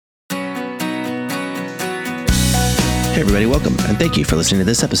everybody, welcome, and thank you for listening to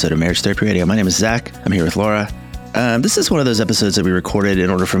this episode of Marriage Therapy Radio. My name is Zach. I'm here with Laura. This is one of those episodes that we recorded in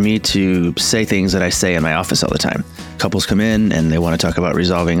order for me to say things that I say in my office all the time. Couples come in and they want to talk about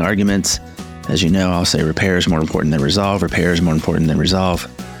resolving arguments. As you know, I'll say repair is more important than resolve. Repair is more important than resolve.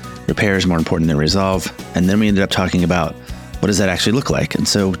 Repair is more important than resolve. And then we ended up talking about what does that actually look like? And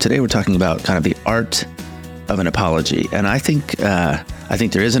so today we're talking about kind of the art of an apology. And I think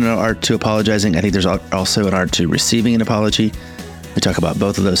there is an art to apologizing. I think there's also an art to receiving an apology. We talk about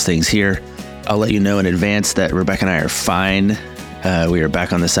both of those things here. I'll let you know in advance that Rebecca and I are fine. We are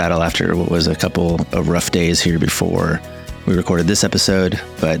back on the saddle after what was a couple of rough days here before we recorded this episode.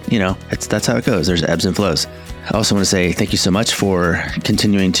 But, you know, that's how it goes. There's ebbs and flows. I also want to say thank you so much for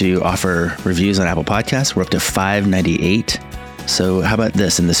continuing to offer reviews on Apple Podcasts. We're up to 598. So how about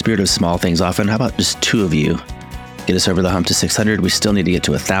this? In the spirit of small things often, how about just two of you get us over the hump to 600? We still need to get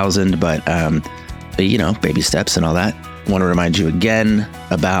to 1,000, but you know, baby steps and all that. I want to remind you again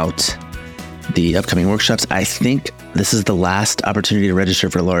about the upcoming workshops. I think this is the last opportunity to register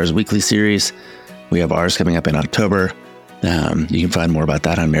for Laura's weekly series. We have ours coming up in October. You can find more about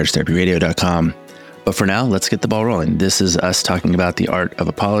that on marriagetherapyradio.com. But for now, let's get the ball rolling. This is us talking about the art of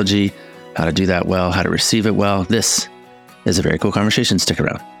apology, how to do that well, how to receive it well. This is a very cool conversation. Stick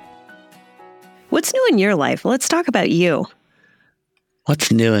around. What's new in your life? Let's talk about you.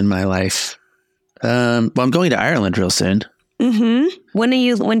 What's new in my life? Well, I'm going to Ireland real soon. Mm-hmm. When do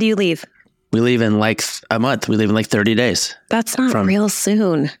you leave? We leave in like a month. We leave in like 30 days. That's not real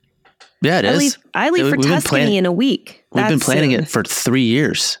soon. Yeah, it is. I leave for Tuscany in a week. We've been planning it for 3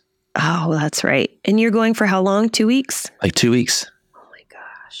 years. Oh, that's right. And you're going for how long? 2 weeks? Like 2 weeks. Oh my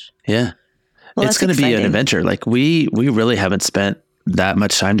gosh. Yeah. Well, it's going to be an adventure. Like we really haven't spent that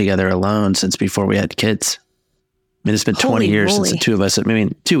much time together alone since before we had kids. I mean, it's been 20 years since the two of us. I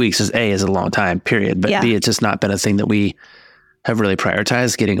mean, 2 weeks is a long time, period. But B, it's just not been a thing that we have really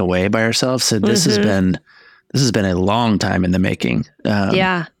prioritized getting away by ourselves. So this has been a long time in the making.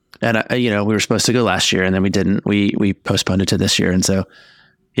 Yeah. And we were supposed to go last year and then we didn't. We postponed it to this year. And so,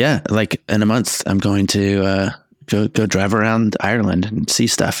 yeah, like in a month, I'm going to go drive around Ireland and see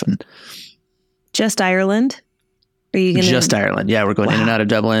stuff. And just Ireland? Are you going to? Just Ireland. Yeah, we're going in and out of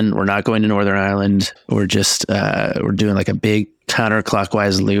Dublin. We're not going to Northern Ireland. We're just we're doing like a big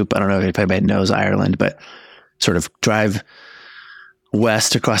counterclockwise loop. I don't know if anybody knows Ireland, but sort of drive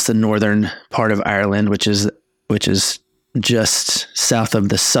west across the northern part of Ireland, which is just south of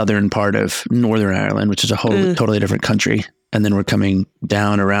the southern part of Northern Ireland, which is a whole totally different country. And then we're coming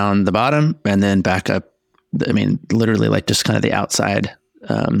down around the bottom and then back up. I mean, literally like just kind of the outside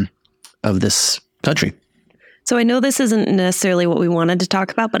of this country. So I know this isn't necessarily what we wanted to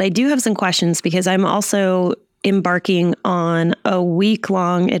talk about, but I do have some questions because I'm also embarking on a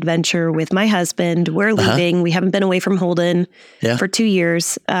week-long adventure with my husband. We're leaving. We haven't been away from Holden for 2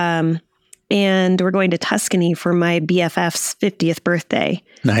 years. And we're going to Tuscany for my BFF's 50th birthday.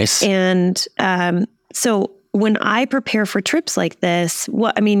 Nice. And so when I prepare for trips like this,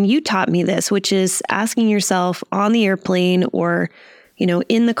 you taught me this, which is asking yourself on the airplane or,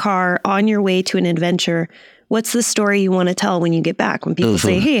 in the car on your way to an adventure, what's the story you want to tell when you get back? When people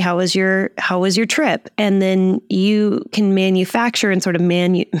say, hey, how was your trip? And then you can manufacture and sort of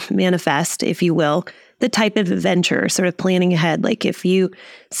manifest, if you will, the type of adventure, sort of planning ahead. Like if you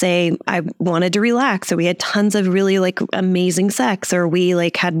say, I wanted to relax, or we had tons of really like amazing sex, or we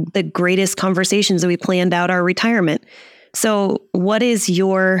like had the greatest conversations, and we planned out our retirement. So what's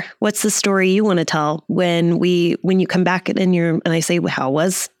the story you want to tell when you come back and I say, how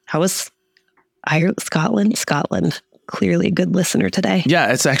was Scotland? Clearly a good listener today.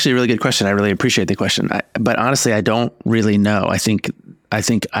 Yeah, it's actually a really good question. I really appreciate the question. But honestly, I don't really know. I think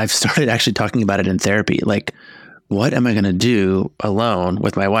I've started actually talking about it in therapy. Like, what am I going to do alone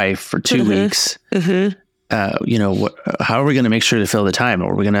with my wife for 2 weeks? Mm-hmm. How are we going to make sure to fill the time?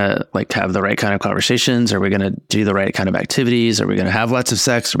 Are we going to like have the right kind of conversations? Are we going to do the right kind of activities? Are we going to have lots of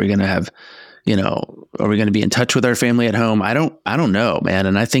sex? Are we going to have, are we going to be in touch with our family at home? I don't know, man.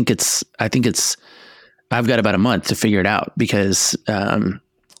 And I think I've got about a month to figure it out because,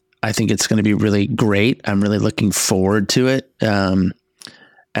 I think it's going to be really great. I'm really looking forward to it.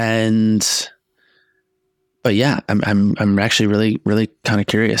 But yeah, I'm actually really, really kind of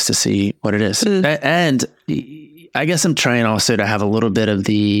curious to see what it is. And I guess I'm trying also to have a little bit of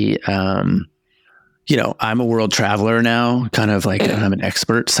the, I'm a world traveler now, kind of like I'm an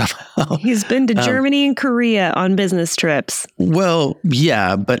expert somehow. He's been to Germany and Korea on business trips. Well,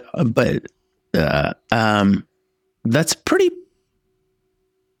 yeah, but that's pretty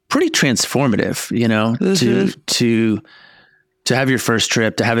transformative, to have your first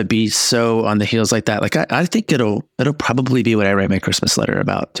trip, to have it be so on the heels like that. Like, I think it'll probably be what I write my Christmas letter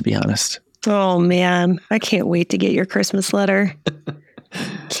about, to be honest. Oh man, I can't wait to get your Christmas letter.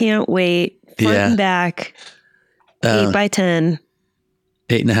 Can't wait. Front and back. 8 by 10.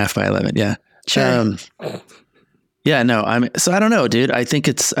 8.5 by 11. Yeah. Sure. Yeah, no, so I don't know, dude. I think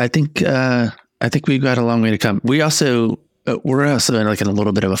we've got a long way to come. We're also in like in a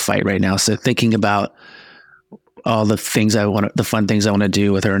little bit of a fight right now. So thinking about all the fun things I want to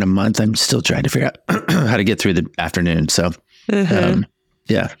do with her in a month, I'm still trying to figure out how to get through the afternoon. So,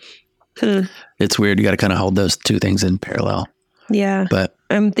 yeah, it's weird. You got to kind of hold those two things in parallel. Yeah. But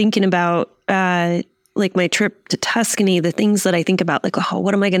I'm thinking about, like my trip to Tuscany, the things that I think about, like, oh,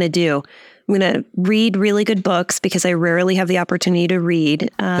 what am I going to do? I'm going to read really good books because I rarely have the opportunity to read.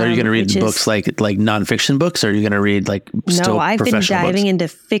 Are you going to read books like nonfiction books, or are you going to read like still No, I've been diving books? into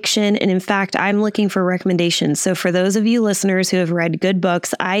fiction. And in fact, I'm looking for recommendations. So for those of you listeners who have read good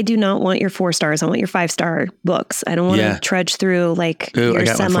books, I do not want your 4 stars. I want your 5-star books. I don't want to trudge through like your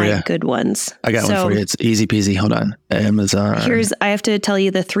semi-good ones. I got one for you. It's easy peasy. Hold on. Amazon. I have to tell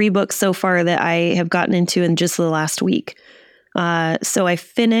you the 3 books so far that I have gotten into in just the last week. So I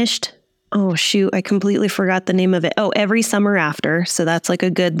finished... Oh, shoot. I completely forgot the name of it. Oh, Every Summer After. So that's like a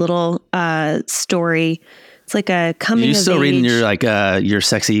good little story. It's like a coming of age. Are you still reading your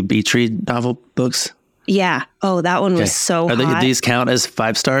sexy beach read novel books? Yeah. Oh, that one was so hot. These count as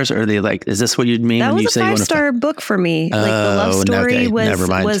 5 stars, or are they like, is this what you'd mean when you say you want to... That was a 5-star book for me. Like the love story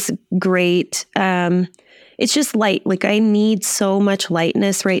was great. It's just light. Like I need so much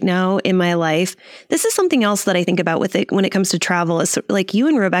lightness right now in my life. This is something else that I think about with it when it comes to travel is like you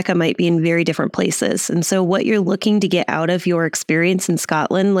and Rebecca might be in very different places. And so what you're looking to get out of your experience in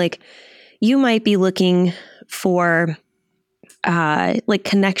Scotland, like you might be looking for like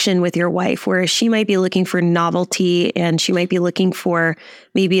connection with your wife, whereas she might be looking for novelty and she might be looking for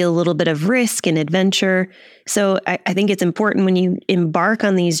maybe a little bit of risk and adventure. So I think it's important when you embark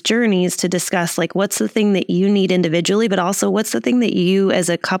on these journeys to discuss like what's the thing that you need individually, but also what's the thing that you as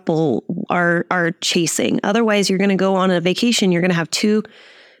a couple are chasing. Otherwise, you're going to go on a vacation. You're going to have 2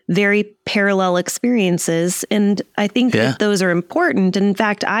 very parallel experiences. And I think that those are important. And in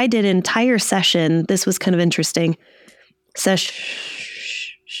fact, I did an entire session. This was kind of interesting. Session.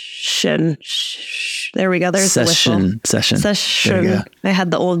 There we go. There's the whistle. Session. I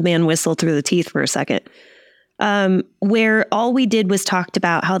had the old man whistle through the teeth for a second. Where all we did was talked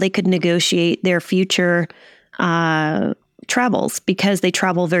about how they could negotiate their future travels because they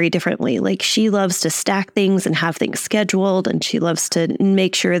travel very differently. Like she loves to stack things and have things scheduled, and she loves to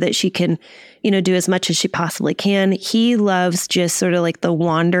make sure that she can, do as much as she possibly can. He loves just sort of like the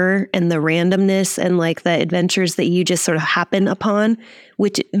wander and the randomness and like the adventures that you just sort of happen upon,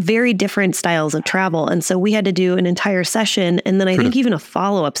 which very different styles of travel. And so we had to do an entire session and then I think even a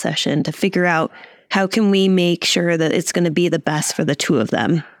follow-up session to figure out how can we make sure that it's going to be the best for the 2 of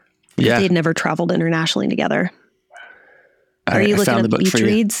them. Yeah. They'd never traveled internationally together. Are you looking at the beach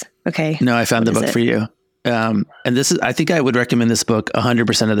reads? Okay. No, I found the book for you. And I think I would recommend this book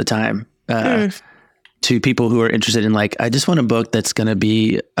 100% of the time to people who are interested in like, I just want a book that's going to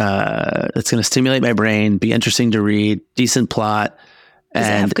be, that's going to stimulate my brain, be interesting to read, decent plot. Does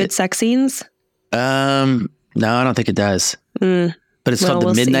it have good sex scenes? No, I don't think it does. But it's called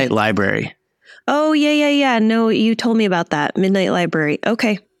The Midnight Library. Oh, yeah. No, you told me about that. Midnight Library.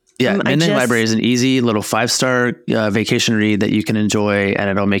 Okay. Yeah, Midnight Library is an easy little 5-star vacation read that you can enjoy, and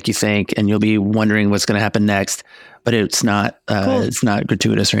it'll make you think, and you'll be wondering what's going to happen next. But it's not it's not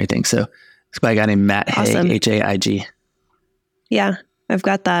gratuitous or anything. So it's by a guy named Matt Haig, Haig. Yeah, I've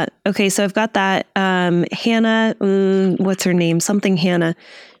got that. Okay, so I've got that. Hannah, what's her name? Something Hannah.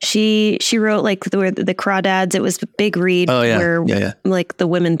 She wrote like the Crawdads. It was a big read where like the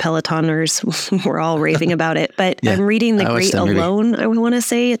women Pelotoners were all raving about it. But I'm reading The Great Alone, I want to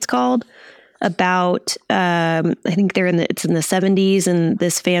say it's called, about I think it's in the 70s, and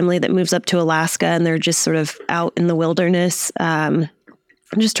this family that moves up to Alaska and they're just sort of out in the wilderness. I'm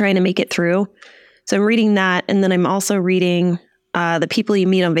just trying to make it through. So I'm reading that, and then I'm also reading The People You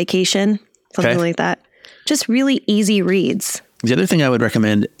Meet on Vacation, something like that. Just really easy reads. The other thing I would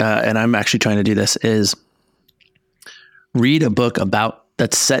recommend, and I'm actually trying to do this, is read a book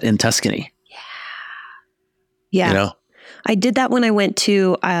that's set in Tuscany. Yeah. I did that when I went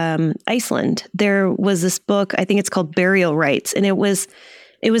to Iceland. There was this book, I think it's called Burial Rites, and it was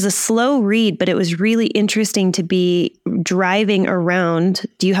a slow read, but it was really interesting to be driving around.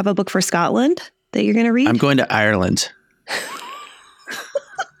 Do you have a book for Scotland that you're going to read? I'm going to Ireland.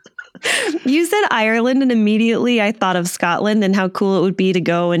 You said Ireland, and immediately I thought of Scotland and how cool it would be to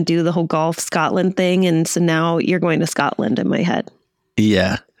go and do the whole golf Scotland thing. And so now you're going to Scotland in my head.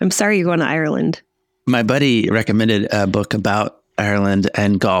 Yeah. I'm sorry you're going to Ireland. My buddy recommended a book about Ireland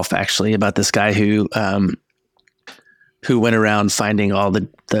and golf, actually, about this guy who went around finding all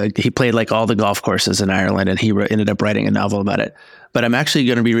he played like all the golf courses in Ireland, and he ended up writing a novel about it. But I'm actually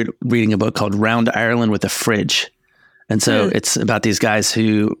going to be reading a book called Round Ireland with a Fridge. And so it's about these guys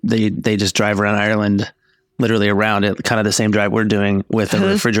who they just drive around Ireland, literally around it, kind of the same drive we're doing with a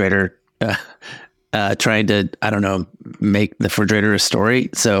refrigerator, trying to, I don't know, make the refrigerator a story.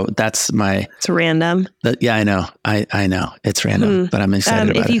 So that's it's random. Yeah, I know. I know it's random, but I'm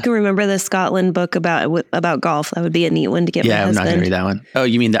excited about it. If you can remember the Scotland book about golf, that would be a neat one to get my husband. I'm not going to read that one. Oh,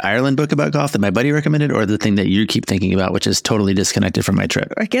 you mean the Ireland book about golf that my buddy recommended, or the thing that you keep thinking about, which is totally disconnected from my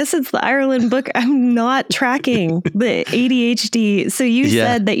trip? I guess it's the Ireland book. I'm not tracking the ADHD. So you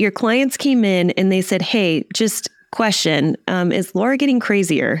said that your clients came in and they said, hey, just question, is Laura getting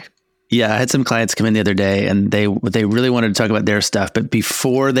crazier? Yeah, I had some clients come in the other day, and they really wanted to talk about their stuff. But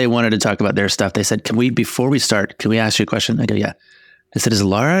before they wanted to talk about their stuff, they said, before we start, can we ask you a question? I go, yeah. I said, is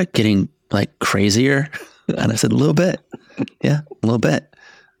Laura getting like crazier? And I said, a little bit. Yeah, a little bit.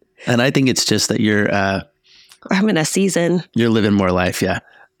 And I think it's just that you're I'm in a season. You're living more life. Yeah.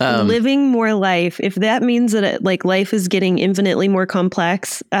 Living more life. If that means that life is getting infinitely more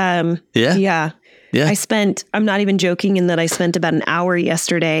complex. Yeah. I'm not even joking in that I spent about an hour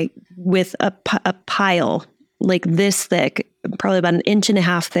yesterday with a pile like this thick, probably about 1.5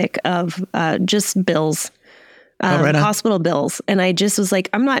 inches thick of just bills, hospital bills. And I just was like,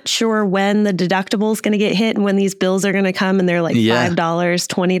 I'm not sure when the deductible is going to get hit and when these bills are going to come, and they're like $5,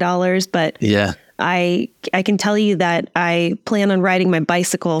 $20. But I can tell you that I plan on riding my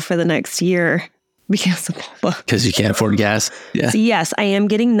bicycle for the next year. Because you can't afford gas. Yeah. So yes, I am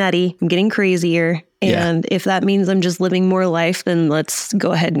getting nutty. I'm getting crazier. And if that means I'm just living more life, then let's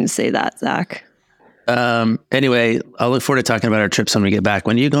go ahead and say that, Zach. Anyway, I'll look forward to talking about our trips when we get back.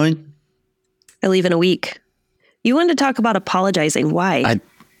 When are you going? I leave in a week. You wanted to talk about apologizing. Why?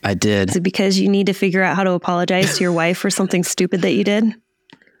 I did. Is it because you need to figure out how to apologize to your wife for something stupid that you did?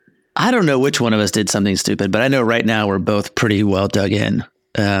 I don't know which one of us did something stupid, but I know right now we're both pretty well dug in.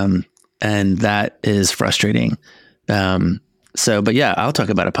 And that is frustrating. But yeah, I'll talk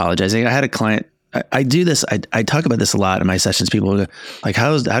about apologizing. I had a client, I do this. I talk about this a lot in my sessions. People go like,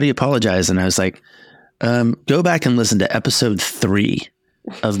 how do you apologize? And I was like, go back and listen to episode 3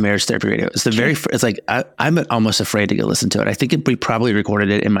 of Marriage Therapy Radio. It's it's like, I'm almost afraid to go listen to it. I think we probably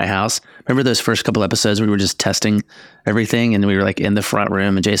recorded it in my house. Remember those first couple episodes, we were just testing everything, and we were like in the front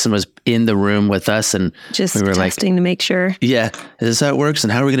room, and Jason was in the room with us, and just we were testing to make sure. Yeah. Is this how it works?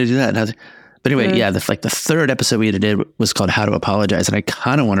 And how are we going to do that? But anyway, the third episode we did was called How to Apologize. And I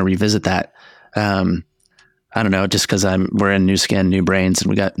kind of want to revisit that. I don't know, just because we're in new skin, new brains,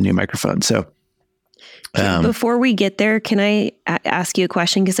 and we got new microphones. So before we get there, can I ask you a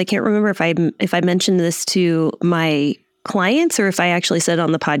question? Because I can't remember if I mentioned this to my clients or if I actually said it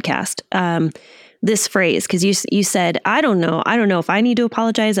on the podcast. This phrase, because you said, I don't know if I need to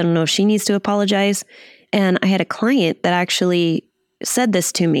apologize. I don't know if she needs to apologize. And I had a client that actually said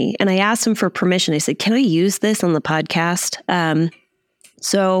this to me, and I asked him for permission. I said, can I use this on the podcast?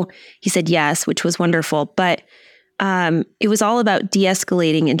 So he said yes, which was wonderful. But it was all about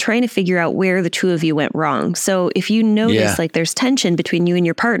de-escalating and trying to figure out where the two of you went wrong. So if you notice like there's tension between you and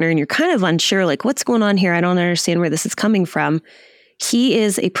your partner and you're kind of unsure, like what's going on here? I don't understand where this is coming from. He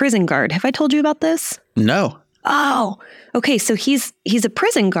is a prison guard. Have I told you about this? No. Oh, okay. So he's a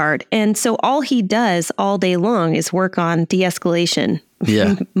prison guard. And so all he does all day long is work on de-escalation.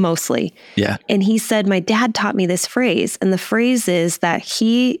 Yeah. Mostly. Yeah. And he said, my dad taught me this phrase. And the phrase is that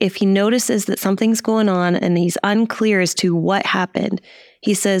if he notices that something's going on and he's unclear as to what happened,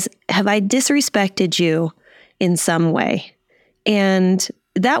 he says, have I disrespected you in some way? And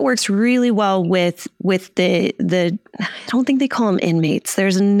that works really well with the I don't think they call them inmates.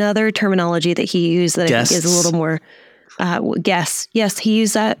 There's another terminology that he used that I think is a little more guests. Yes, he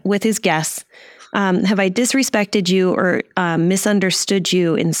used that with his guests. Have I disrespected you or misunderstood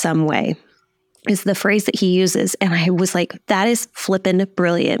you in some way? Is the phrase that he uses. And I was like, that is flippin'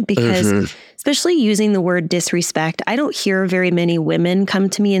 brilliant, because especially using the word disrespect, I don't hear very many women come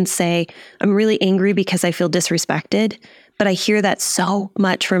to me and say, I'm really angry because I feel disrespected. But I hear that so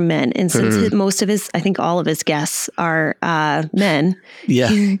much from men. And since most of I think all of his guests are men,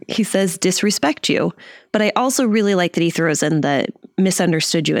 he says disrespect you. But I also really like that he throws in the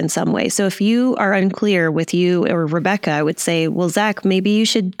misunderstood you in some way. So if you are unclear with you or Rebecca, I would say, well, Zach, maybe you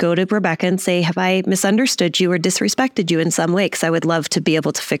should go to Rebecca and say, have I misunderstood you or disrespected you in some way? Because I would love to be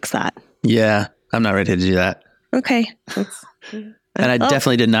able to fix that. Yeah, I'm not ready to do that. Okay. And I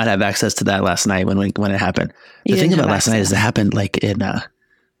definitely did not have access to that last night when it happened. The thing about last night is it happened like in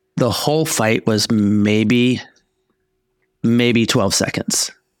the whole fight was maybe 12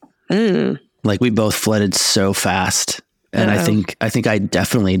 seconds. Like we both flooded so fast. And I think I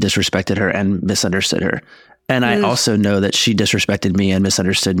definitely disrespected her and misunderstood her. And I also know that she disrespected me and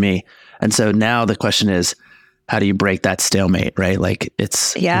misunderstood me. And so now the question is, how do you break that stalemate, right? Like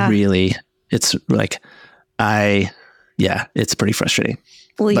it's pretty frustrating.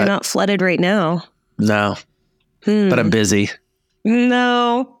 Well, you're not flooded right now. No, but I'm busy.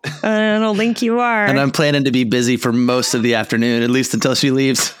 No, I don't think you are. And I'm planning to be busy for most of the afternoon, at least until she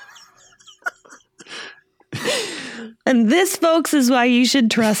leaves. And this, folks, is why you should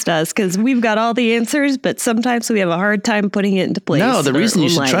trust us, because we've got all the answers, but sometimes we have a hard time putting it into place. No, the reason you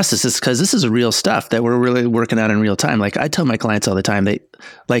should trust us is because this is real stuff that we're really working out in real time. Like I tell my clients all the time,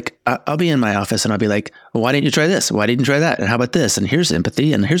 I'll be in my office and I'll be like, well, why didn't you try this? Why didn't you try that? And how about this? And here's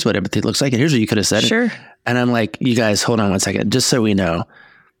empathy. And here's what empathy looks like. And here's what you could have said. Sure. And I'm like, you guys, hold on one second. Just so we know,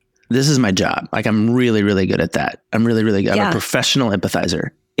 this is my job. Like I'm really, really good at that. I'm really, really good. I'm a professional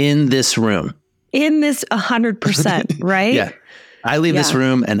empathizer in this room. In this 100%, right? Yeah. I leave this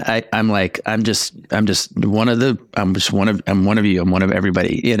room and I'm one of you. I'm one of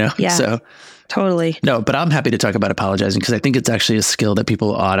everybody, you know? Yeah. So totally. No, but I'm happy to talk about apologizing because I think it's actually a skill that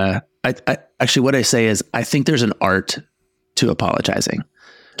people ought to, actually what I say is I think there's an art to apologizing.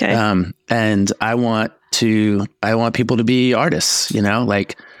 Okay. And I want people to be artists, you know,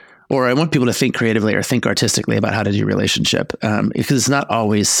 or I want people to think creatively or think artistically about how to do relationship. Because it's not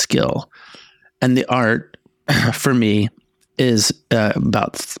always skill. And the art for me is got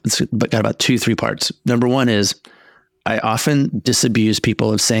about 2-3 parts. Number one is I often disabuse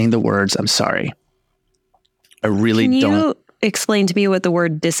people of saying the words, I'm sorry. I really don't. Can you explain to me what the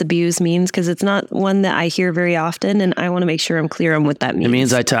word disabuse means? Because it's not one that I hear very often, and I want to make sure I'm clear on what that means. It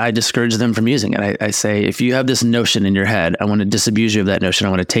means I discourage them from using it. I say, if you have this notion in your head, I want to disabuse you of that notion.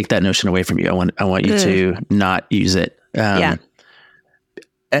 I want to take that notion away from you. I want you to not use it.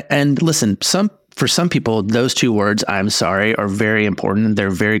 And listen, for some people, those 2 words, I'm sorry, are very important. They're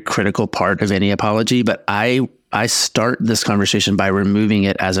a very critical part of any apology. But I start this conversation by removing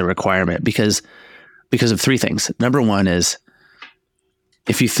it as a requirement because of 3 things. Number one is,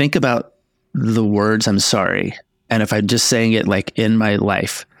 if you think about the words, I'm sorry, and if I'm just saying it like in my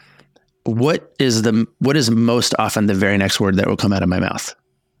life, what is most often the very next word that will come out of my mouth?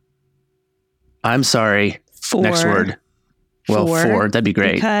 I'm sorry. Next word. Well, for, that'd be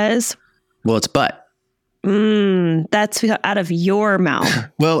great. Because? Well, it's but. That's out of your mouth.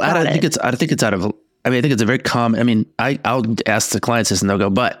 Well, I think it's out of, I think it's a very common, I'll ask the clients this and they'll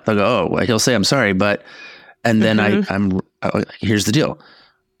go, but. They'll go, oh, he'll say, I'm sorry, but. And then here's the deal.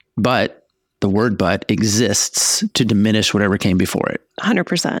 But, the word but exists to diminish whatever came before it.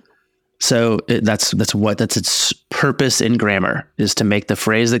 100%. So that's its purpose in grammar, is to make the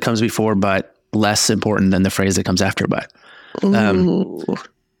phrase that comes before but less important than the phrase that comes after but.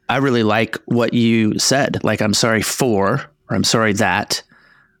 I really like what you said, like I'm sorry for, or I'm sorry that.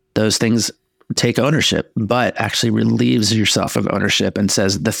 Those things take ownership, but actually relieves yourself of ownership and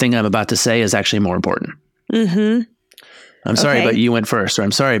says the thing I'm about to say is actually more important. I'm sorry, but you went first, or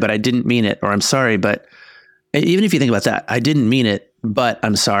I'm sorry, but I didn't mean it, or I'm sorry, but even if you think about that, I didn't mean it, but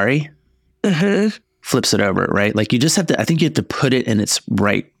I'm sorry, flips it over, right? Like you just have to, I think you have to put it in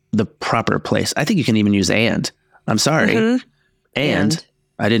the proper place. I think you can even use and. I'm sorry, and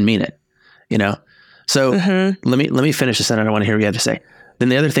I didn't mean it, you know? So let me finish this sentence. I want to hear what you have to say. Then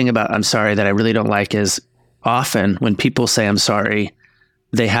the other thing about I'm sorry that I really don't like is often when people say I'm sorry,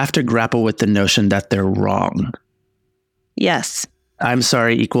 they have to grapple with the notion that they're wrong. Yes. I'm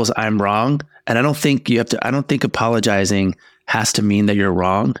sorry equals I'm wrong. And I don't think apologizing has to mean that you're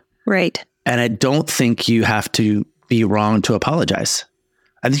wrong. Right. And I don't think you have to be wrong to apologize.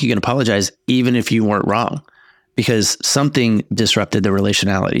 I think you can apologize even if you weren't wrong. Because something disrupted the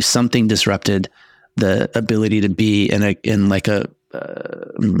relationality, something disrupted the ability to be in like a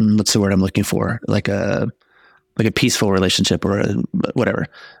what's the word I'm looking for? Like a peaceful relationship or whatever.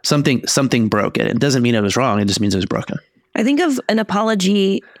 Something broke it. It doesn't mean it was wrong. It just means it was broken. I think of an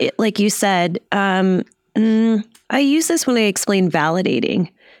apology, like you said. I use this when I explain validating.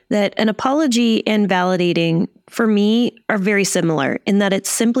 that an apology and validating for me are very similar in that it's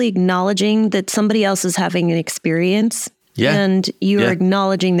simply acknowledging that somebody else is having an experience and you're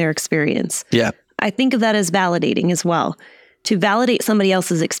acknowledging their experience. Yeah. I think of that as validating as well. To validate somebody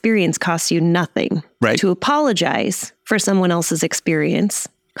else's experience costs you nothing. Right. To apologize for someone else's experience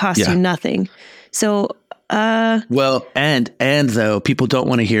costs you nothing. So, well, and though people don't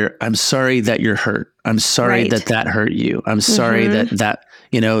want to hear, I'm sorry that you're hurt. I'm sorry that hurt you. I'm sorry that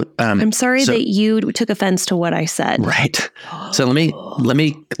I'm sorry that you took offense to what I said. Right. So let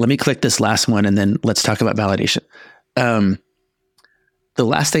me click this last one and then let's talk about validation. The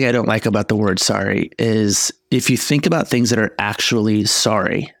last thing I don't like about the word sorry is if you think about things that are actually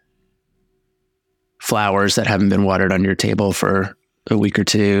sorry, flowers that haven't been watered on your table for a week or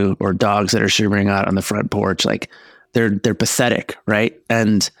two, or dogs that are shivering out on the front porch, like they're pathetic, right?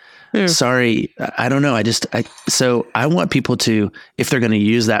 And sorry, I don't know. So I want people to, if they're going to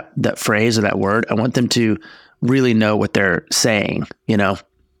use that phrase or that word, I want them to really know what they're saying,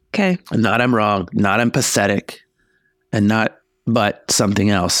 Okay. Not I'm wrong, not I'm pathetic, and not but something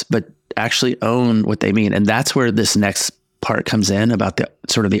else, but actually own what they mean. And that's where this next part comes in about the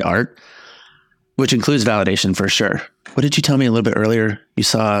sort of the art, which includes validation for sure. What did you tell me a little bit earlier? You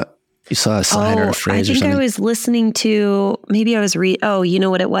saw a sign or a phrase or something. I think I was listening to, maybe I was you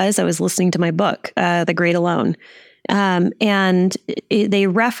know what it was? I was listening to my book, The Great Alone. And they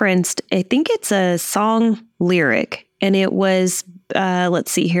referenced, I think it's a song lyric, and it was,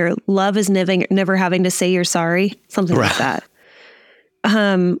 let's see here, love is never having to say you're sorry, something like that.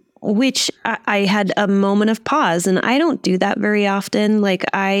 Which I had a moment of pause, and I don't do that very often. Like,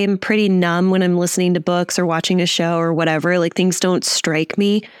 I'm pretty numb when I'm listening to books or watching a show or whatever, like things don't strike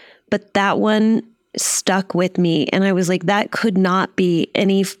me, but that one stuck with me. And I was like, that could not be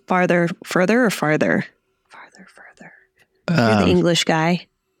any further. You're the English guy.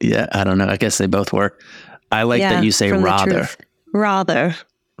 Yeah. I don't know. I guess they both were. I like that you say rather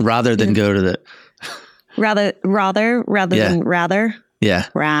than go to the rather than rather. Yeah.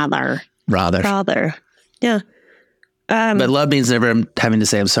 Rather. Yeah. But love means never having to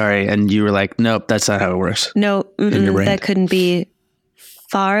say I'm sorry. And you were like, nope, that's not how it works. No, that couldn't be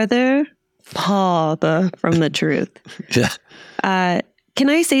farther from the truth. Yeah. Can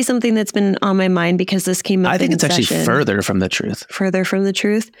I say something that's been on my mind because this came up? I think it's actually further from the truth. Further from the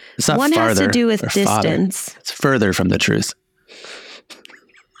truth? It's not One farther has to do with distance. Father. It's further from the truth.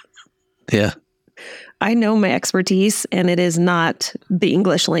 Yeah. I know my expertise, and it is not the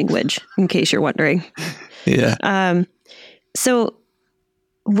English language, in case you're wondering. Yeah. So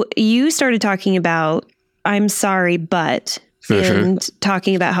you started talking about, I'm sorry, but, and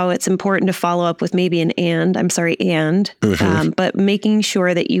talking about how it's important to follow up with maybe an I'm sorry, but making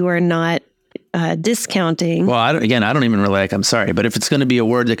sure that you are not discounting. Well, I don't even really like I'm sorry, but if it's going to be a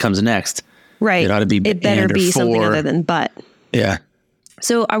word that comes next, right, it ought to be it better be something other than but. Yeah.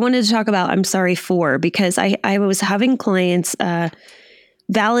 So I wanted to talk about I'm sorry for, because I was having clients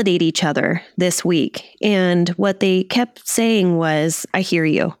validate each other this week. And what they kept saying was, I hear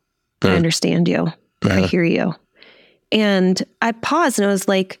you. I understand you. I hear you. And I paused and I was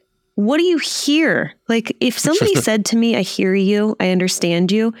like, what do you hear? Like, if somebody said to me, I hear you, I understand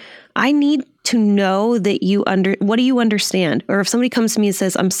you, I need to know that what do you understand? Or if somebody comes to me and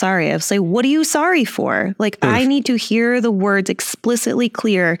says, I'm sorry, I'll say, what are you sorry for? Like, I need to hear the words explicitly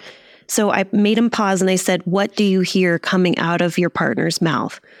clear. So I made them pause and I said, what do you hear coming out of your partner's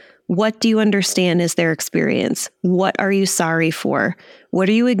mouth? What do you understand is their experience? What are you sorry for? What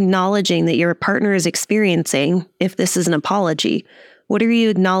are you acknowledging that your partner is experiencing if this is an apology? What are you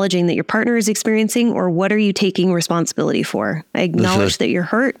acknowledging that your partner is experiencing, or what are you taking responsibility for? I acknowledge that you're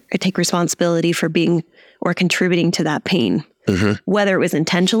hurt. I take responsibility for being or contributing to that pain. Whether it was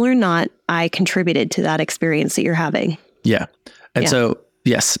intentional or not, I contributed to that experience that you're having. Yeah. And so,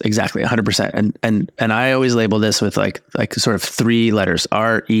 yes, exactly. 100%. And I always label this with like sort of 3 letters,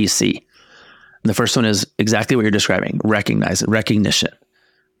 REC. And the first one is exactly what you're describing. Recognize it, recognition.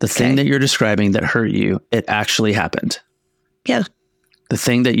 The thing that you're describing that hurt you, it actually happened. Yeah. The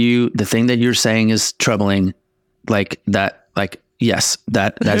thing that you're saying is troubling, like that, like, yes,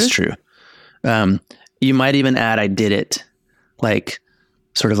 that's true. You might even add, I did it. Like,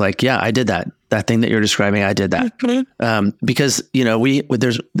 sort of like, yeah, I did that. That thing that you're describing, I did that. Because,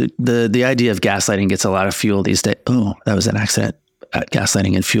 there's the idea of gaslighting gets a lot of fuel these days. Oh, that was an accident at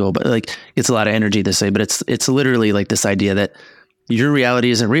gaslighting and fuel, but like, it's a lot of energy this way, but it's literally like this idea that your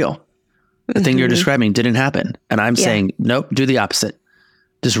reality isn't real. The thing you're describing didn't happen. And I'm saying, nope, do the opposite.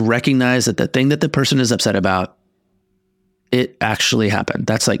 Just recognize that the thing that the person is upset about, it actually happened.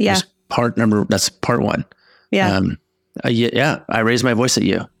 That's like that's part 1. Yeah. I raised my voice at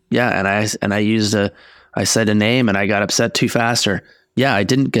you. Yeah. And I said a name and I got upset too fast, or yeah, I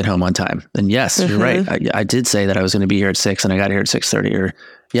didn't get home on time. Then yes, you're right. I did say that I was going to be here at 6 and I got here at 6:30, or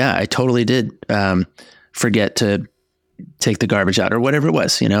yeah, I totally did forget to take the garbage out or whatever it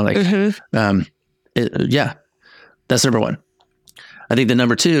was, yeah, that's number one. I think the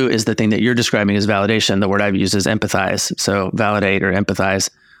number two is the thing that you're describing as validation. The word I've used is empathize. So validate or empathize,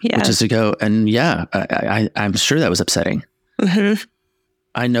 which is to go, and yeah, I'm sure that was upsetting.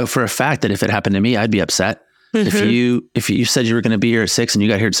 I know for a fact that if it happened to me, I'd be upset. If you said you were going to be here at 6 and you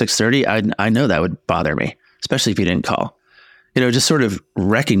got here at 6:30, I know that would bother me, especially if you didn't call. Just sort of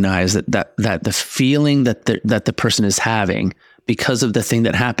recognize that the feeling that the person is having because of the thing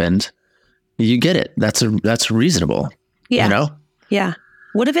that happened, you get it. That's reasonable. Yeah. Yeah.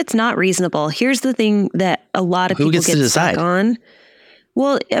 What if it's not reasonable? Here's the thing that a lot of people get stuck on.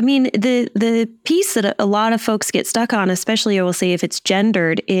 Well, I mean, the piece that a lot of folks get stuck on, especially I will say if it's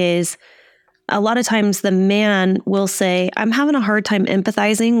gendered, is a lot of times the man will say, I'm having a hard time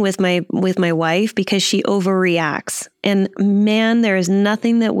empathizing with my wife because she overreacts. And man, there is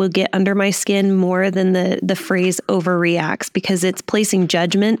nothing that will get under my skin more than the phrase overreacts, because it's placing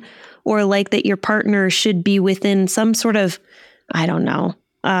judgment, or like that your partner should be within some sort of, I don't know,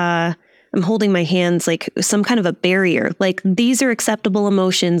 I'm holding my hands like some kind of a barrier. Like these are acceptable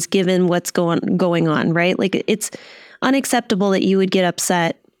emotions given what's going on, right? Like it's unacceptable that you would get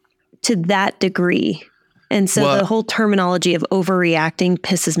upset to that degree. And so the whole terminology of overreacting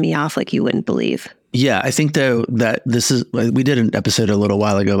pisses me off like you wouldn't believe. Yeah, I think though that we did an episode a little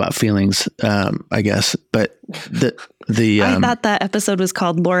while ago about feelings, I guess, but I thought that episode was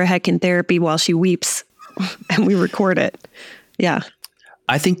called Laura Heck in Therapy While She Weeps, and we record it. Yeah.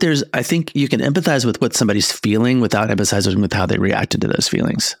 I think you can empathize with what somebody's feeling without empathizing with how they reacted to those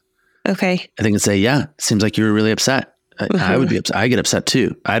feelings. Okay. I think it's seems like you were really upset. I would be upset. I get upset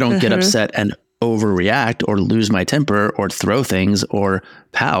too. I don't get upset and overreact or lose my temper or throw things or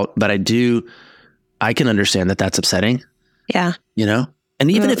pout, but I can understand that that's upsetting. Yeah.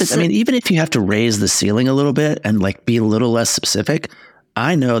 And even even if you have to raise the ceiling a little bit and like be a little less specific,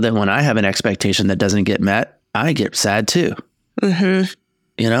 I know that when I have an expectation that doesn't get met, I get sad too.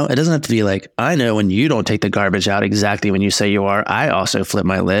 It doesn't have to be like, I know when you don't take the garbage out exactly when you say you are, I also flip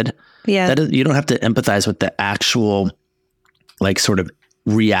my lid. Yeah. You don't have to empathize with the actual like sort of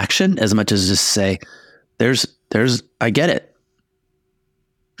reaction as much as just say, I get it.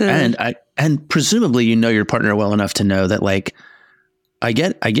 And presumably, your partner well enough to know that like, I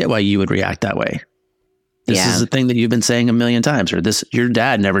get why you would react that way. This is the thing that you've been saying a million times, or your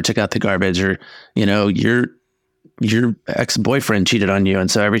dad never took out the garbage, or, your ex-boyfriend cheated on you.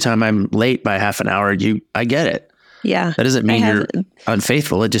 And so every time I'm late by half an hour, I get it. Yeah. That doesn't mean you're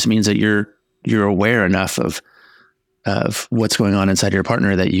unfaithful. It just means that you're aware enough of what's going on inside your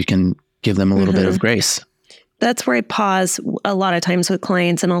partner that you can give them a little bit of grace. That's where I pause a lot of times with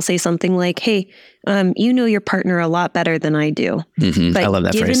clients, and I'll say something like, hey, your partner a lot better than I do. But I love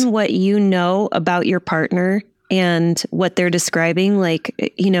that phrase. Given what you know about your partner and what they're describing, like,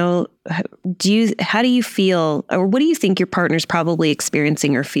 how do you feel, or what do you think your partner's probably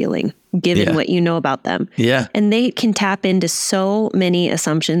experiencing or feeling, given what you know about them? Yeah. And they can tap into so many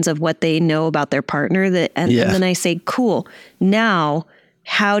assumptions of what they know about their partner and then I say, cool. Now,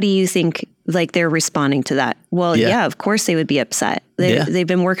 how do you think like they're responding to that? Well, of course they would be upset. They've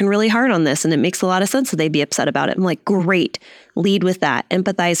been working really hard on this, and it makes a lot of sense that they'd be upset about it. I'm like, great, lead with that,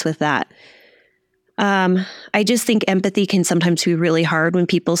 empathize with that. I just think empathy can sometimes be really hard when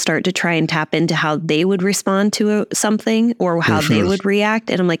people start to try and tap into how they would respond to something or how they would react.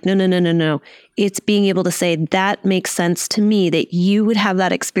 And I'm like, no. It's being able to say, that makes sense to me that you would have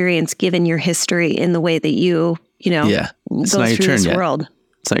that experience given your history in the way that you go through this world.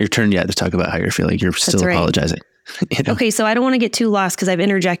 It's not your turn yet to talk about how you're feeling. You're still apologizing. Okay, so I don't want to get too lost because I've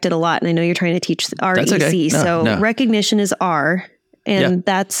interjected a lot, and I know you're trying to teach REC. Okay. Recognition is R, and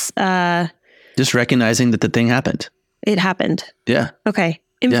that's just recognizing that the thing happened. It happened. Yeah. Okay.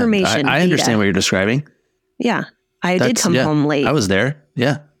 Information. I understand what you're describing. Yeah. I did come home late. I was there.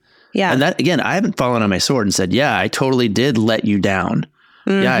 Yeah. Yeah. And that, again, I haven't fallen on my sword and said, I totally did let you down.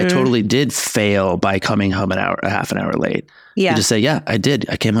 Yeah, I totally did fail by coming home a half an hour late. Yeah. You just say, I did.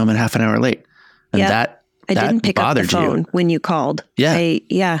 I came home a half an hour late. And that I didn't pick up the phone when you called.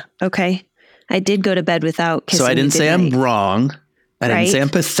 Yeah. Okay. I did go to bed without kissing you. So I didn't say I'm wrong. I didn't say I'm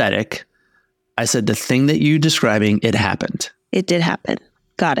pathetic. I said the thing that you're describing, it happened. It did happen.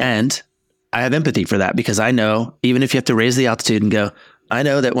 Got it. And I have empathy for that, because I know, even if you have to raise the altitude and go, I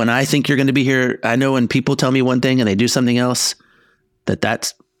know that when I think you're going to be here, I know when people tell me one thing and they do something else,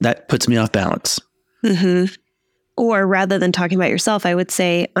 that puts me off balance. Or rather than talking about yourself, I would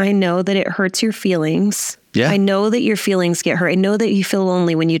say, I know that it hurts your feelings. Yeah. I know that your feelings get hurt. I know that you feel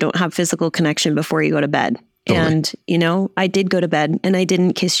lonely when you don't have physical connection before you go to bed. Totally. And, I did go to bed and I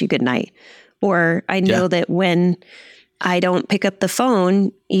didn't kiss you goodnight. Or I know that when I don't pick up the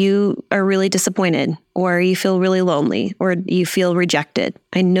phone, you are really disappointed, or you feel really lonely, or you feel rejected.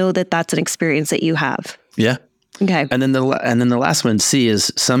 I know that that's an experience that you have. Yeah. Okay. And then the last one, C,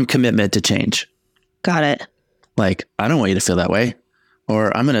 is some commitment to change. Got it. Like, I don't want you to feel that way,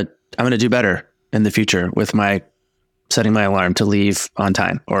 or I'm going to do better in the future with my setting my alarm to leave on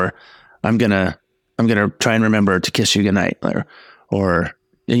time, or I'm going to try and remember to kiss you goodnight, or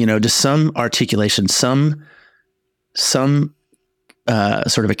just some articulation, some sort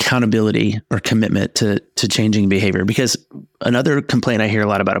of accountability or commitment to changing behavior. Because another complaint I hear a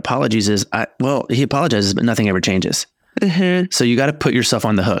lot about apologies is, he apologizes, but nothing ever changes. Mm-hmm. So you got to put yourself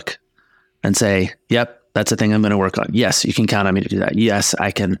on the hook and say, yep, that's the thing I'm going to work on. Yes, you can count on me to do that. Yes,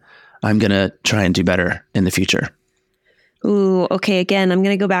 I can. I'm going to try and do better in the future. Ooh, okay. Again, I'm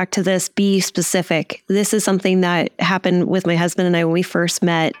going to go back to this. Be specific. This is something that happened with my husband and I when we first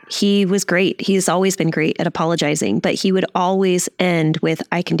met. He was great. He's always been great at apologizing, but he would always end with,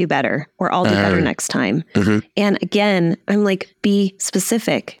 I can do better, or I'll do better next time. Mm-hmm. And again, I'm like, be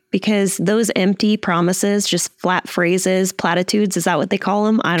specific, because those empty promises, just flat phrases, platitudes, is that what they call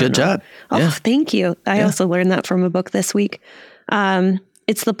them? I don't know. Good job. Oh, yeah. Thank you. I also learned that from a book this week.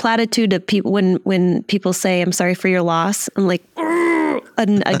 It's the platitude of people when people say, I'm sorry for your loss. I'm like,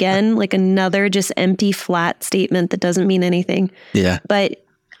 and again, like another just empty, flat statement that doesn't mean anything. Yeah. But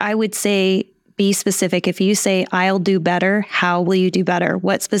I would say, be specific. If you say, I'll do better, how will you do better?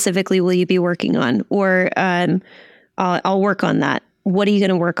 What specifically will you be working on? Or I'll work on that. What are you going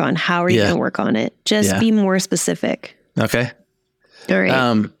to work on? How are you going to work on it? Just be more specific. Okay. All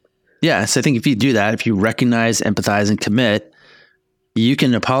right. So I think if you do that, if you recognize, empathize, and commit, you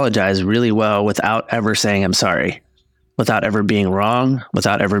can apologize really well without ever saying, I'm sorry, without ever being wrong,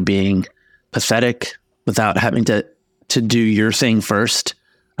 without ever being pathetic, without having to do your thing first.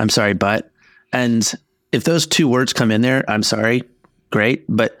 I'm sorry, but, and if those two words come in there, I'm sorry, great,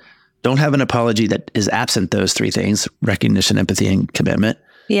 but don't have an apology that is absent those three things: recognition, empathy, and commitment.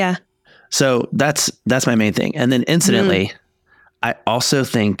 Yeah. So that's my main thing. And then incidentally, I also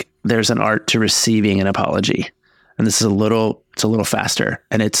think there's an art to receiving an apology. And this is it's a little faster,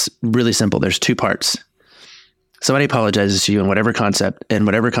 and it's really simple. There's two parts. Somebody apologizes to you in whatever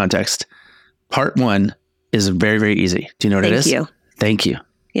context. Part one is very, very easy. Do you know what it is? Thank you.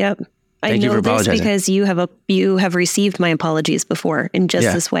 Yep. I know this because you have received my apologies before in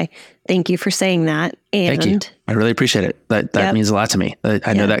just this way. Thank you for saying that. And thank you. I really appreciate it. That means a lot to me.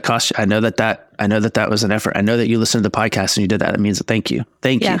 I know that cost. I know that was an effort. I know that you listened to the podcast and you did that. It means thank you.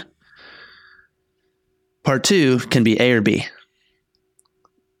 Thank you. Part two can be A or B.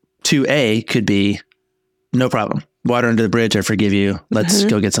 2A could be, no problem. Water under the bridge. I forgive you. Let's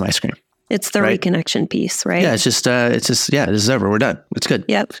go get some ice cream. It's the reconnection piece, right? Yeah. It's just, this is over. We're done. It's good.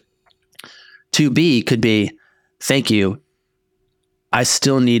 Yep. 2B could be, thank you. I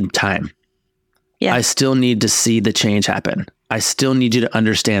still need time. Yeah. I still need to see the change happen. I still need you to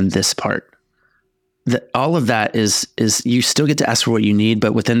understand this part. All of that is you still get to ask for what you need,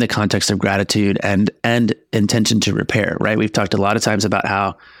 but within the context of gratitude and intention to repair, right? We've talked a lot of times about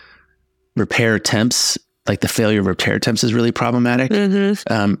how repair attempts, like the failure of repair attempts, is really problematic.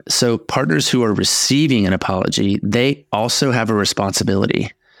 Mm-hmm. So partners who are receiving an apology, they also have a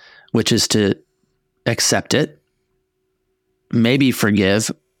responsibility, which is to accept it, maybe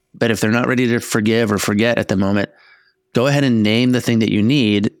forgive, but if they're not ready to forgive or forget at the moment, go ahead and name the thing that you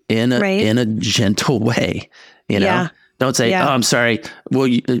need in a gentle way. Don't say, oh, I'm sorry. Well,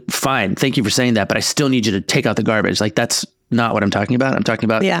 fine. Thank you for saying that, but I still need you to take out the garbage. Like, that's not what I'm talking about. I'm talking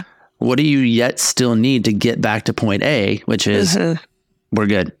about, what do you yet still need to get back to point A, which is, we're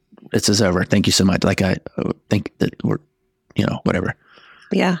good. This is over. Thank you so much. Like, I think that we're, whatever.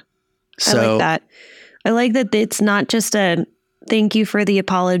 Yeah. So, I like that. I like that it's not just a thank you for the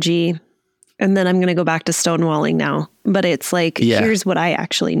apology, and then I'm going to go back to stonewalling now. But it's like, here's what I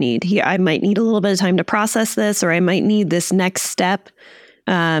actually need. I might need a little bit of time to process this, or I might need this next step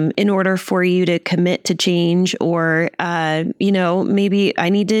in order for you to commit to change, or, maybe I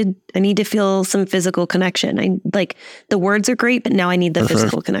need to feel some physical connection. The words are great, but now I need the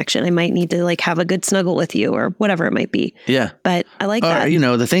physical connection. I might need to have a good snuggle with you, or whatever it might be. Yeah. But I like that.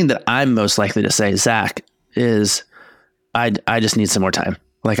 The thing that I'm most likely to say, Zach, is I just need some more time.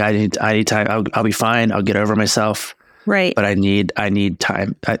 Like, I need time. I'll be fine. I'll get over myself. Right. But I need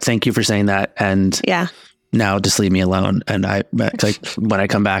time. Thank you for saying that. And now just leave me alone. And like when I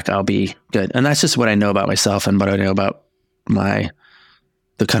come back, I'll be good. And that's just what I know about myself and what I know about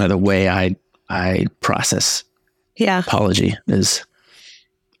the kind of the way I process apology is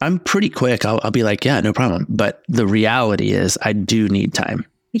I'm pretty quick. I'll be like, yeah, no problem. But the reality is I do need time.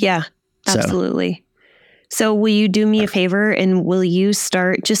 Yeah, absolutely. So will you do me a favor and will you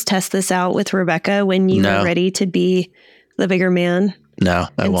just test this out with Rebecca when you are ready to be the bigger man? No,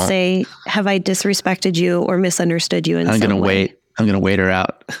 I won't. And say, have I disrespected you or misunderstood you in some way? I'm going to wait her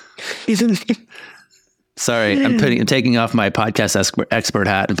out. Sorry, I'm taking off my podcast expert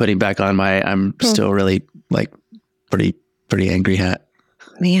hat and putting back on I'm still really like pretty angry hat.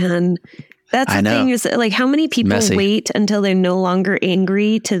 Man, that's the thing is like how many people wait until they're no longer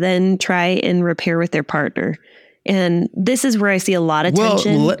angry to then try and repair with their partner. And this is where I see a lot of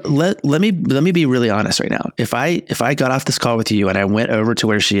tension. Let me be really honest right now. If I got off this call with you and I went over to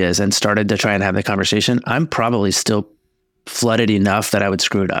where she is and started to try and have the conversation, I'm probably still flooded enough that I would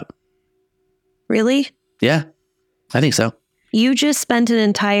screw it up. Really? Yeah, I think so. You just spent an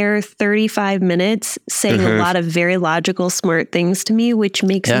entire 35 minutes saying a lot of very logical, smart things to me, which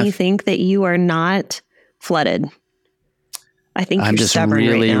makes me think that you are not flooded. I think I'm just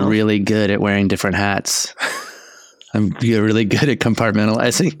really good at wearing different hats. You're really good at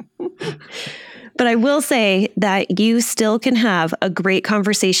compartmentalizing. But I will say that you still can have a great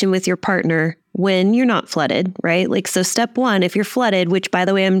conversation with your partner when you're not flooded, right? Like, so step one, if you're flooded, which by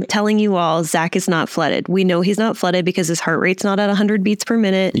the way, I'm telling you all, Zach is not flooded. We know he's not flooded because his heart rate's not at 100 beats per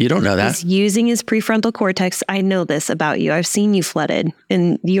minute. You don't know that. He's using his prefrontal cortex. I know this about you. I've seen you flooded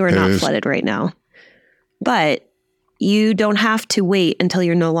and you are not flooded right now. But you don't have to wait until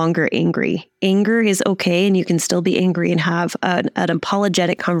you're no longer angry. Anger is okay, and you can still be angry and have an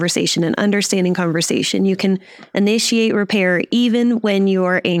apologetic conversation, an understanding conversation. You can initiate repair even when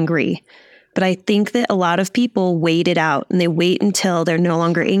you're angry. But I think that a lot of people wait it out, and they wait until they're no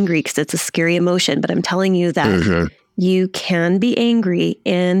longer angry because it's a scary emotion. But I'm telling you that you can be angry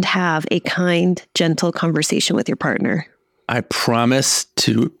and have a kind, gentle conversation with your partner. I promise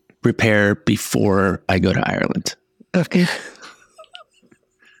to repair before I go to Ireland. Okay.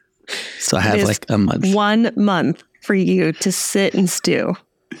 So I have like a month. 1 month for you to sit and stew.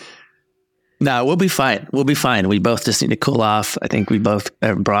 No, we'll be fine. We'll be fine. We both just need to cool off. I think we both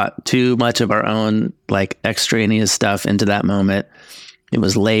have brought too much of our own like extraneous stuff into that moment. It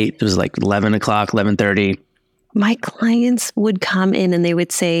was late. It was like 11 o'clock, 11:30. My clients would come in and they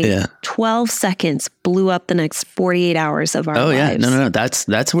would say 12 seconds blew up the next 48 hours of our lives. Oh yeah. No.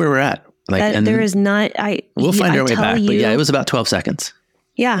 That's where we're at. Like, and there is not, we'll find our way back. But yeah, it was about 12 seconds.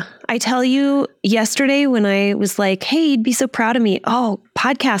 Yeah. I tell you yesterday when I was like, hey, you'd be so proud of me. Oh,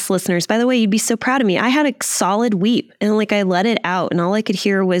 podcast listeners, by the way, you'd be so proud of me. I had a solid weep and like I let it out and all I could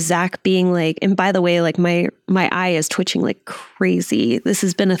hear was Zach being like, and by the way, like my eye is twitching like crazy. This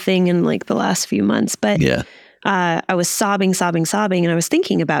has been a thing in like the last few months, but I was sobbing and I was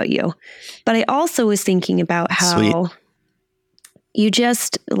thinking about you. But I also was thinking about how you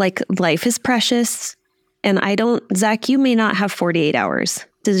just like life is precious. And Zach, you may not have 48 hours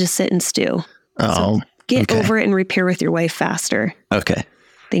to just sit and stew. Oh, so get over it and repair with your wife faster. Okay.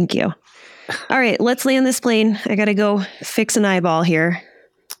 Thank you. All right, let's land this plane. I got to go fix an eyeball here.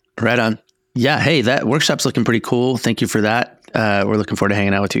 Right on. Yeah. Hey, that workshop's looking pretty cool. Thank you for that. We're looking forward to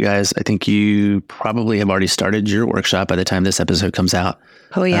hanging out with you guys. I think you probably have already started your workshop by the time this episode comes out.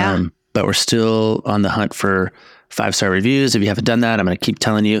 Oh, yeah. But we're still on the hunt for 5-star reviews. If you haven't done that, I'm going to keep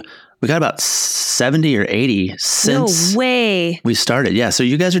telling you. We got about 70 or 80 since we started. Yeah. So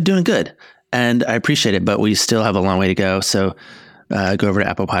you guys are doing good and I appreciate it, but we still have a long way to go. So go over to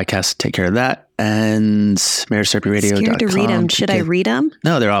Apple Podcasts, take care of that. And MarriageTherapyRadio.com. Scared to read them. Should I read them?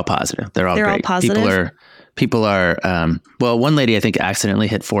 No, they're all positive. They're all great. All positive? People are, well, one lady I think accidentally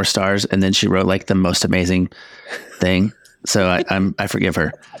hit 4 stars and then she wrote like the most amazing thing. So I forgive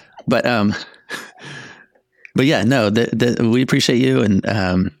her, but yeah, no, we appreciate you.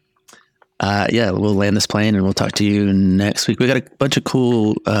 And, we'll land this plane and we'll talk to you next week. We got a bunch of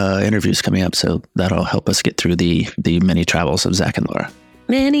cool interviews coming up, so that'll help us get through the many travels of Zach and Laura.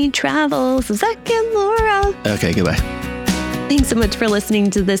 Many travels of Zach and Laura. Okay, goodbye. Thanks so much for listening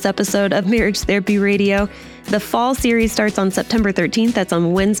to this episode of Marriage Therapy Radio. The fall series starts on September 13th. That's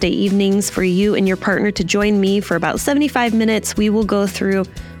on Wednesday evenings for you and your partner to join me for about 75 minutes. We will go through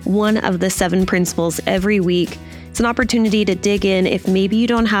one of the 7 principles every week. It's an opportunity to dig in. If maybe you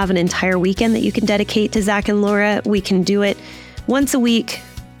don't have an entire weekend that you can dedicate to Zach and Laura, we can do it once a week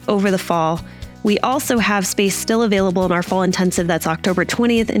over the fall. We also have space still available in our fall intensive. That's October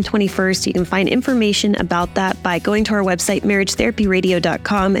 20th and 21st. You can find information about that by going to our website,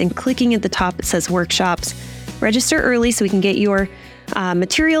 marriagetherapyradio.com, and clicking at the top, it says workshops. Register early so we can get your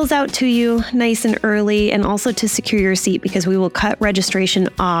materials out to you nice and early, and also to secure your seat because we will cut registration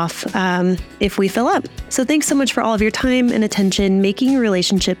off if we fill up. So thanks so much for all of your time and attention, making your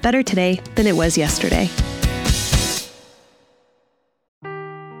relationship better today than it was yesterday.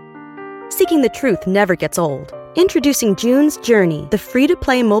 Seeking the truth never gets old. Introducing June's Journey, the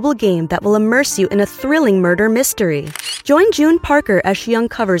free-to-play mobile game that will immerse you in a thrilling murder mystery. Join June Parker as she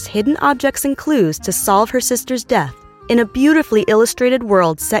uncovers hidden objects and clues to solve her sister's death in a beautifully illustrated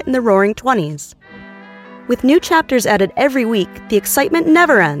world set in the Roaring '20s. With new chapters added every week, the excitement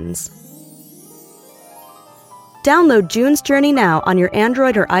never ends. Download June's Journey now on your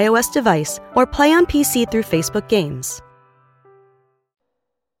Android or iOS device, or play on PC through Facebook Games.